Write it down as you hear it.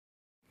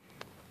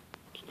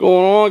What's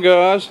going on,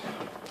 guys?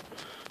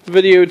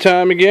 Video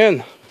time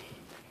again.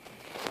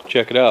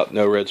 Check it out.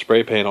 No red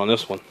spray paint on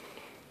this one.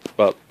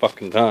 About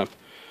fucking time.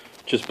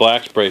 Just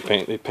black spray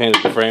paint. They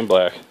painted the frame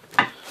black.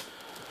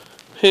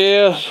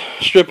 Yeah,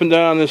 stripping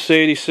down this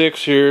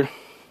 86 here.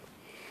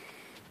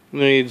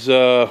 Needs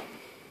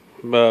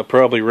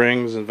probably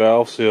rings and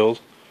valve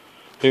seals.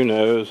 Who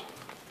knows?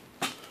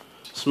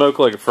 Smoked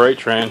like a freight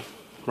train.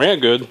 Ran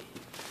good.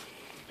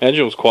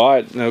 Engine was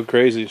quiet. No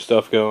crazy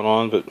stuff going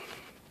on, but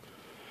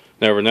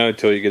never know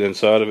until you get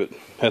inside of it.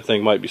 That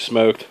thing might be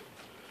smoked.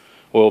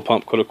 Oil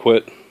pump could have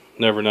quit.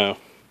 Never know.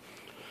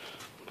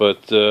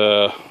 But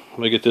let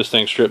me get this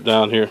thing stripped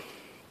down here.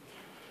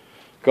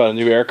 Got a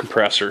new air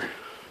compressor.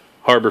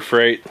 Harbor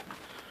Freight.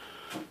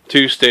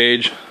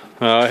 2-stage.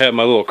 I had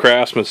my little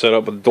Craftsman set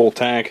up with a dual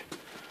tank.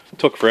 It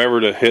took forever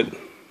to hit.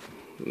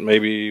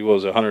 Maybe what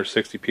was it,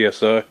 160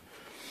 psi.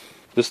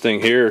 This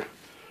thing here,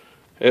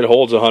 it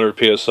holds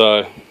 100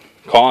 psi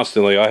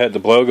constantly. I had the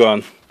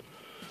blowgun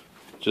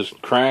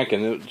just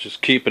cranking, it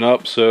just keeping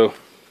up. So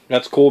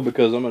that's cool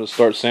because I'm going to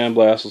start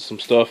sandblasting some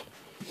stuff.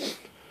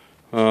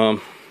 I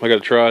got a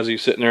Tri-Z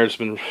sitting there. It's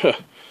been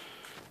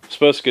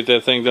supposed to get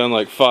that thing done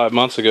like 5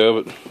 months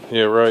ago, but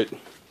yeah, right.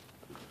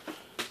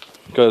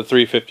 Got a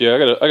 350. I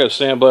got to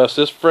sandblast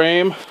this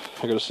frame.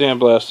 I got to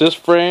sandblast this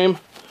frame.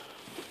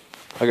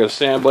 I got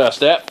to sandblast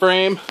that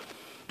frame.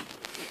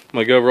 I'm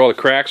going to go over all the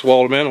cracks,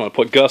 weld them in. I'm going to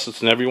put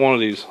gussets in every one of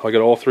these. I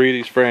got all 3 of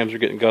these frames are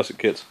getting gusset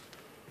kits.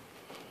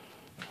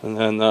 And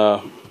then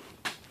I'm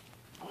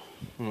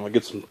going to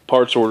get some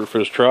parts ordered for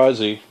this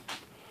Tri-Z.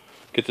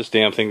 Get this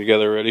damn thing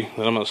together already.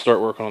 Then I'm going to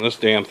start working on this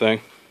damn thing.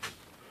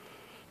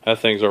 That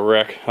thing's a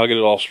wreck. I'll get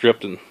it all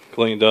stripped and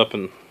cleaned up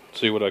and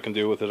see what I can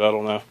do with it. I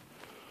don't know.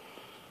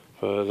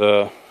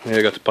 But yeah,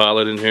 I got the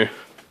pilot in here.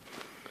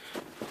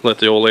 Let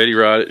the old lady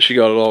ride it. She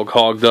got it all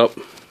hogged up.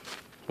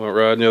 Went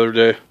riding the other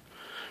day.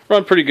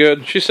 Run pretty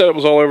good. She said it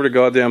was all over the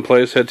goddamn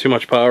place. Had too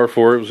much power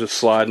for it. It was just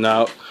sliding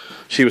out.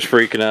 She was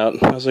freaking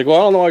out. I was like, well, I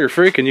don't know why you're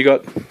freaking. You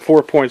got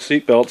 4-point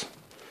seat belts.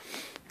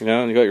 You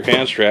know, and you got your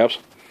hand straps.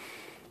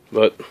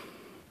 But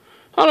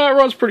I don't know, it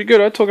runs pretty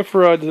good. I took it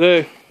for a ride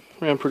today.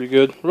 Ran pretty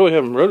good. Really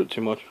haven't rode it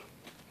too much.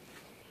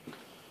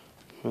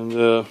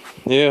 And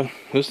yeah,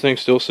 this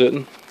thing's still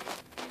sitting.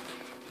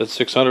 That's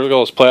 600. Look at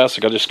all this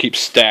plastic. I just keep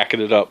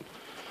stacking it up.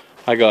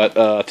 I got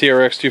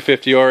TRX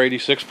 250R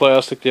 86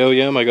 plastic, the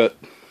OEM. I got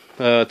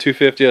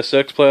 250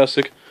 SX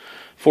plastic,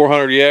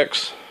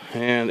 400EX,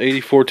 and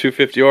 84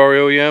 250R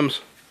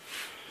OEMs.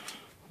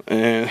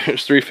 And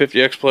there's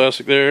 350X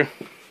plastic there.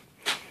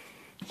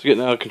 It's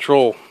getting out of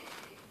control.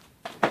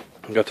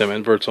 I got them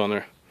inverts on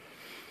there.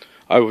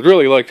 I would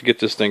really like to get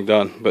this thing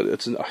done,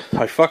 but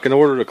I fucking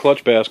ordered a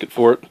clutch basket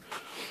for it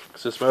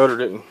because this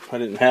motor I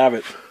didn't have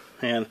it,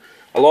 and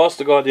I lost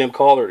the goddamn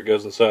collar that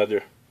goes inside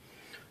there.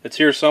 It's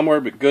here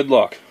somewhere, but good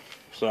luck.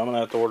 So I'm gonna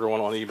have to order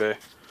one on eBay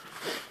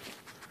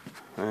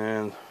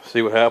and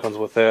see what happens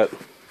with that.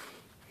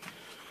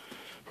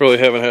 Really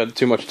haven't had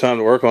too much time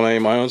to work on any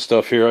of my own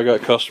stuff here. I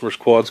got customers'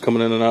 quads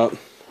coming in and out.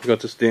 I got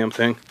this damn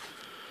thing.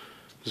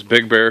 This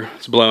Big Bear,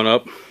 it's blown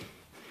up.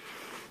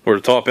 Or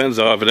the top end's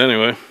of it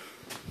anyway.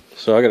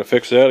 So I gotta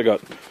fix that. I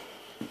got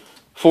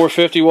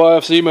 450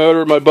 YFZ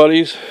motor, my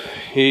buddy's.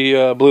 He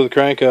blew the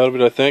crank out of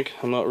it, I think.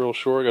 I'm not real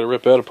sure. I gotta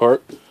rip that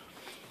apart.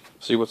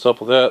 See what's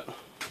up with that.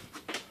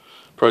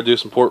 Probably do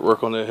some port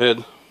work on that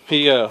head.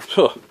 Yeah,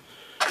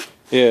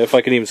 if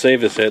I can even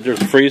save this head.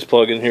 There's a freeze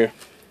plug in here.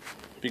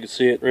 If you can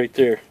see it right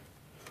there.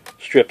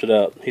 Stripped it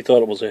out. He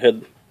thought it was a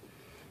head,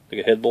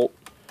 like a head bolt.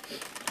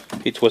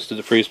 He twisted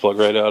the freeze plug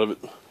right out of it.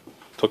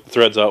 Took the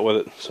threads out with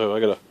it. So I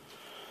gotta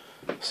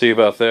see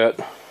about that.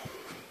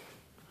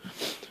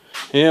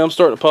 Yeah, I'm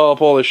starting to pile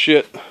up all this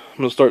shit. I'm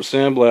gonna start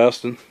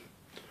sandblasting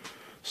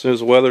as soon as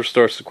the weather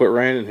starts to quit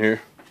raining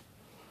here.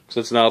 Because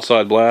it's an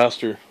outside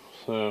blaster.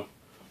 So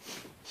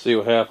see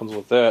what happens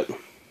with that.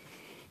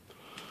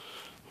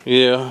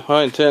 Yeah,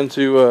 I intend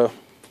to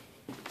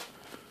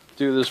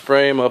do this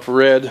frame up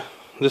red.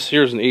 This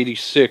here's an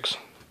 86.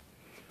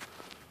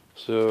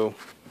 So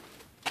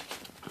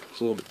it's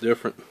a little bit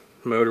different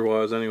motor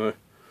wise anyway.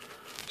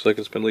 Looks like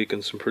it's been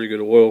leaking some pretty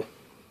good oil.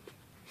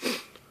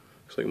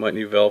 Looks like it might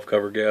need valve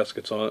cover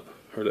gaskets on it,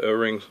 or the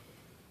O-rings.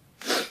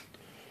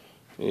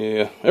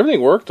 Yeah,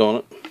 everything worked on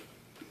it.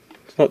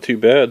 It's not too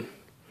bad.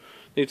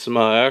 Need some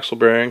axle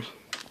bearings.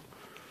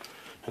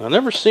 And I've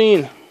never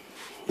seen,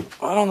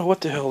 I don't know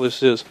what the hell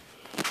this is.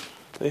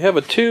 They have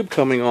a tube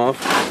coming off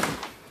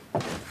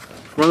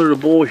from under the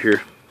bowl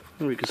here.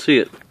 You can see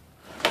it.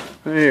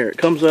 Right here, it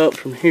comes out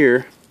from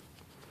here.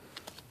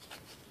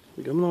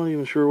 I'm not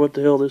even sure what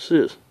the hell this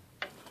is.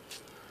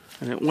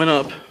 And it went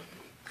up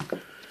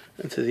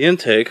into the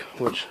intake,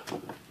 which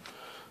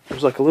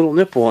there's like a little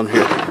nipple on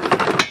here.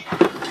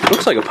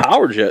 Looks like a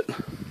power jet.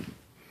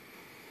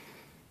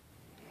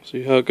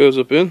 See how it goes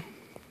up in?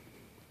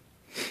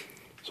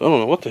 So I don't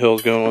know what the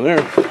hell's going on there.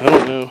 I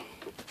don't know.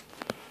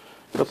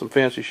 Got some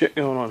fancy shit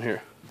going on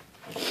here.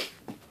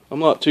 I'm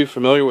not too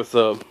familiar with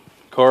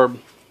carb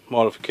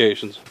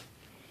modifications.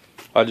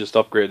 I just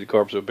upgraded the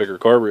carb to a bigger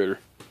carburetor.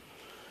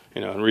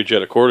 you know, and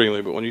rejet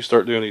accordingly. But when you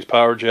start doing these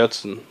power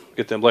jets and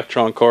get them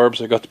electron carbs,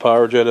 they got the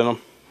power jet in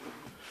them.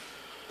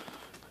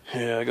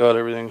 Yeah, I got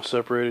everything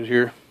separated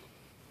here.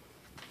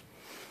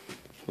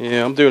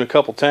 Yeah, I'm doing a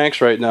couple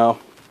tanks right now.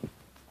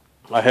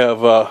 I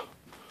have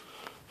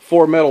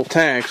 4 metal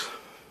tanks,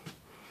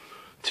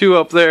 2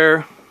 up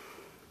there,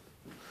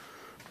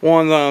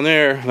 1 down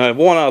there, and I have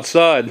 1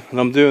 outside, and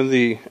I'm doing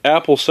the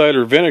apple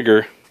cider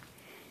vinegar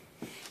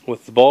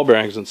with the ball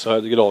bearings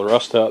inside to get all the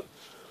rust out.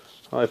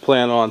 I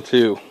plan on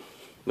to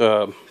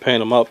paint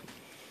them up,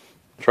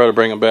 try to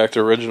bring them back to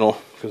original,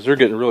 because they're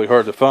getting really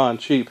hard to find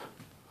cheap.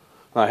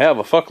 I have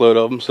a fuckload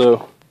of them,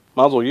 so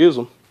might as well use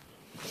them.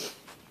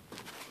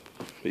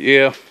 But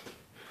yeah,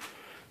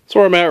 that's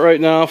where I'm at right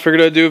now.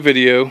 Figured I'd do a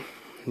video.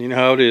 You know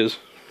how it is.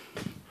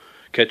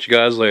 Catch you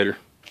guys later.